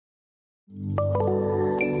Welcome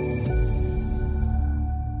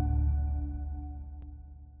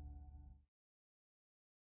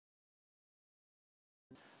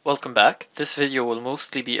back. This video will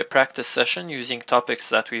mostly be a practice session using topics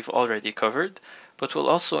that we've already covered, but we'll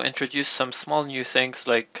also introduce some small new things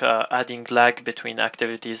like adding lag between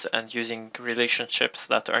activities and using relationships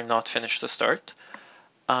that are not finished to start.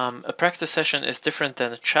 A practice session is different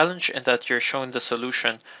than a challenge in that you're shown the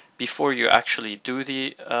solution before you actually do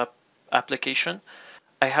the application.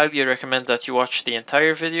 I highly recommend that you watch the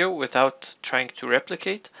entire video without trying to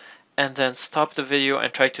replicate, and then stop the video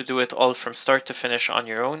and try to do it all from start to finish on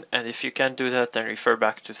your own, and if you can't do that, then refer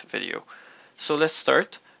back to the video. So let's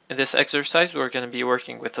start. In this exercise, we're going to be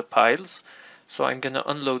working with the piles. So I'm going to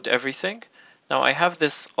unload everything. Now I have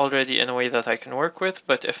this already in a way that I can work with,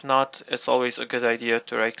 but if not, it's always a good idea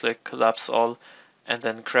to right-click, collapse all, and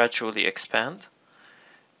then gradually expand.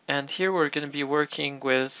 And here we're going to be working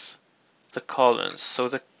with the columns. So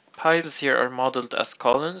the piles here are modeled as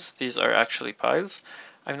columns. These are actually piles.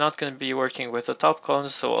 I'm not going to be working with the top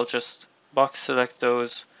columns, so I'll just box select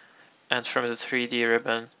those and from the 3D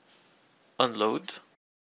ribbon unload.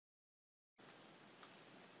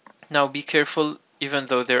 Now be careful, even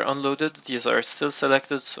though they're unloaded, these are still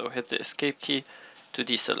selected, so hit the escape key to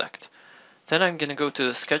deselect. Then I'm going to go to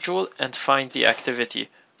the schedule and find the activity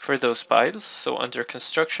for those piles. So under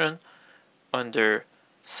construction, under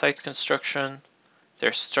site construction,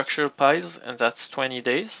 there's structural piles, and that's 20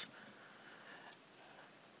 days.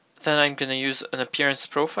 Then I'm going to use an appearance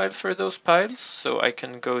profile for those piles. So I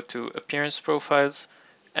can go to appearance profiles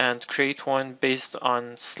and create one based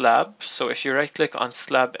on slab. So if you right click on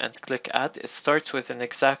slab and click add, it starts with an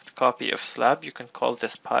exact copy of slab. You can call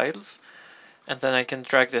this piles. And then I can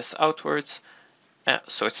drag this outwards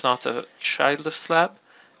so it's not a child of slab,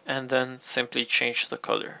 and then simply change the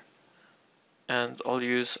color. And I'll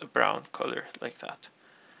use a brown color like that.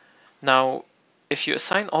 Now, if you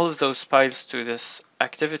assign all of those piles to this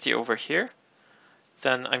activity over here,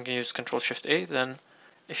 then I'm going to use Ctrl-Shift-A. Then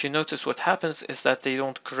if you notice, what happens is that they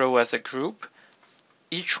don't grow as a group.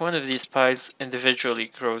 Each one of these piles individually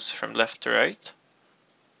grows from left to right.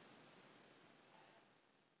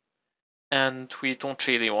 And we don't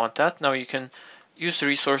really want that. Now you can use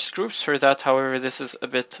resource groups for that. However, this is a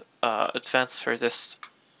bit advanced for this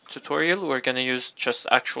tutorial. We're going to use just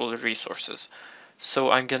actual resources.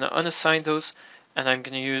 So I'm going to unassign those, and I'm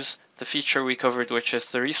going to use the feature we covered, which is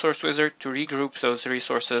the resource wizard, to regroup those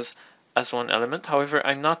resources as one element. However,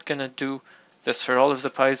 I'm not going to do this for all of the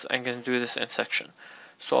piles. I'm going to do this in section.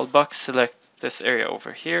 So I'll box select this area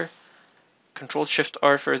over here,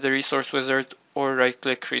 Ctrl-Shift-R for the resource wizard, or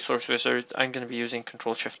right-click resource wizard. I'm going to be using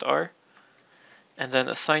Ctrl-Shift-R, and then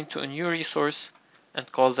assign to a new resource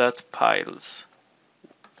and call that piles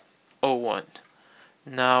 01.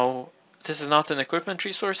 Now, this is not an equipment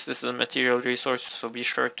resource, this is a material resource, so be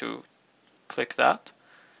sure to click that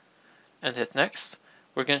and hit next.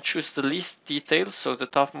 We're going to choose the least details, so the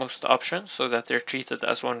topmost option, so that they're treated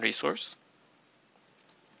as one resource.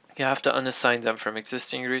 You have to unassign them from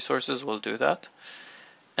existing resources, we'll do that.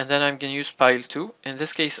 And then I'm going to use pile 2. In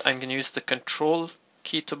this case, I'm going to use the control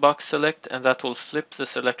key to box select, and that will flip the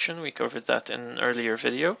selection. We covered that in an earlier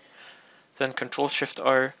video. Then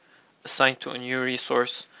Ctrl-Shift-R, assign to a new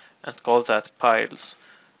resource, and call that piles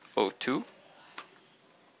 02.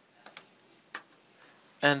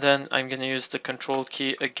 And then I'm going to use the control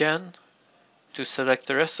key again to select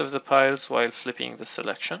the rest of the piles while flipping the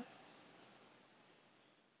selection.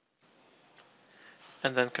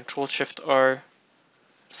 And then Ctrl-Shift-R,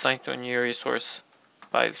 assign to a new resource,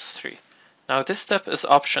 piles 3. Now this step is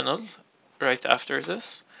optional right after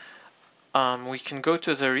this. We can go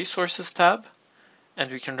to the resources tab,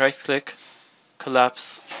 and we can right click,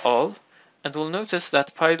 collapse all, and we'll notice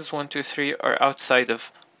that piles 1, 2, 3 are outside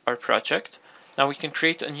of our project. Now we can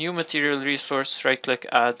create a new material resource, right click,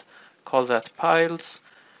 add, call that piles,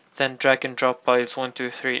 then drag and drop piles 1, 2,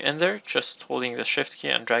 3 in there, just holding the shift key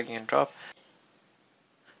and dragging and drop.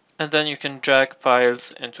 And then you can drag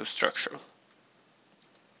piles into structural.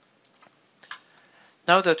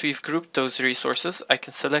 Now that we've grouped those resources, I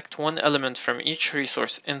can select one element from each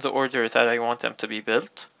resource in the order that I want them to be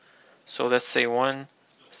built. So let's say 1,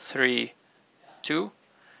 3, 2,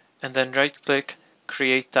 and then right click,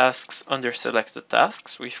 create tasks under selected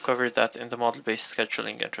tasks. We've covered that in the model-based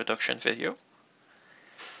scheduling introduction video.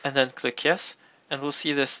 And then click yes, and we'll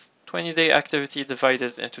see this 20-day activity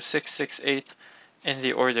divided into 6, 6, 8 in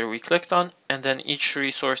the order we clicked on, and then each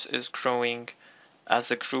resource is growing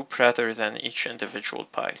as a group rather than each individual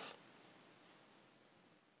pile.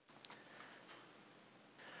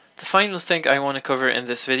 The final thing I want to cover in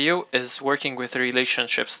this video is working with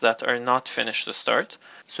relationships that are not finished to start.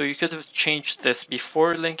 So you could have changed this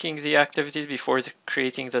before linking the activities, before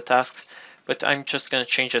creating the tasks, but I'm just going to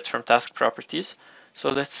change it from task properties. So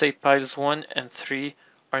let's say piles 1 and 3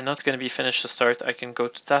 are not going to be finished to start. I can go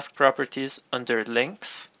to task properties under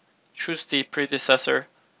links, choose the predecessor,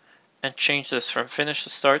 and change this from finish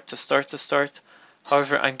to start to start to start.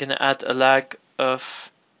 However, I'm going to add a lag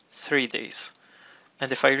of 3 days.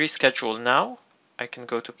 And if I reschedule now, I can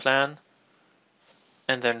go to plan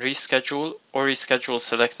and then reschedule, or reschedule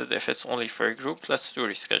selected if it's only for a group. Let's do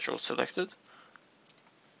reschedule selected.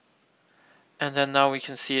 And then now we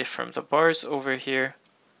can see it from the bars over here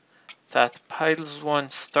that piles 1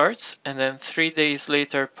 starts, and then 3 days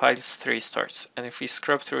later piles 3 starts. And if we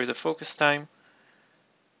scrub through the focus time,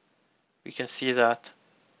 we can see that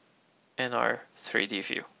in our 3D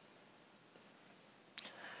view.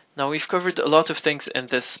 Now we've covered a lot of things in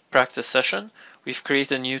this practice session. We've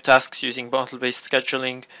created new tasks using bundle-based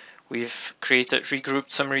scheduling. We've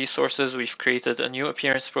regrouped some resources. We've created a new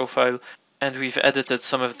appearance profile, and we've edited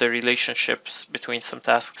some of the relationships between some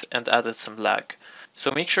tasks and added some lag.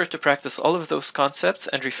 So make sure to practice all of those concepts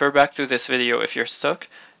and refer back to this video if you're stuck.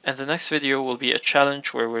 And the next video will be a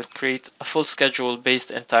challenge where we'll create a full schedule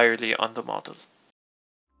based entirely on the model.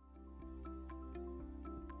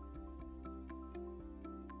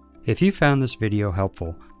 If you found this video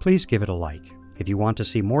helpful, please give it a like. If you want to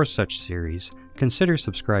see more such series, consider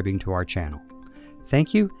subscribing to our channel.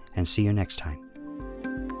 Thank you, and see you next time.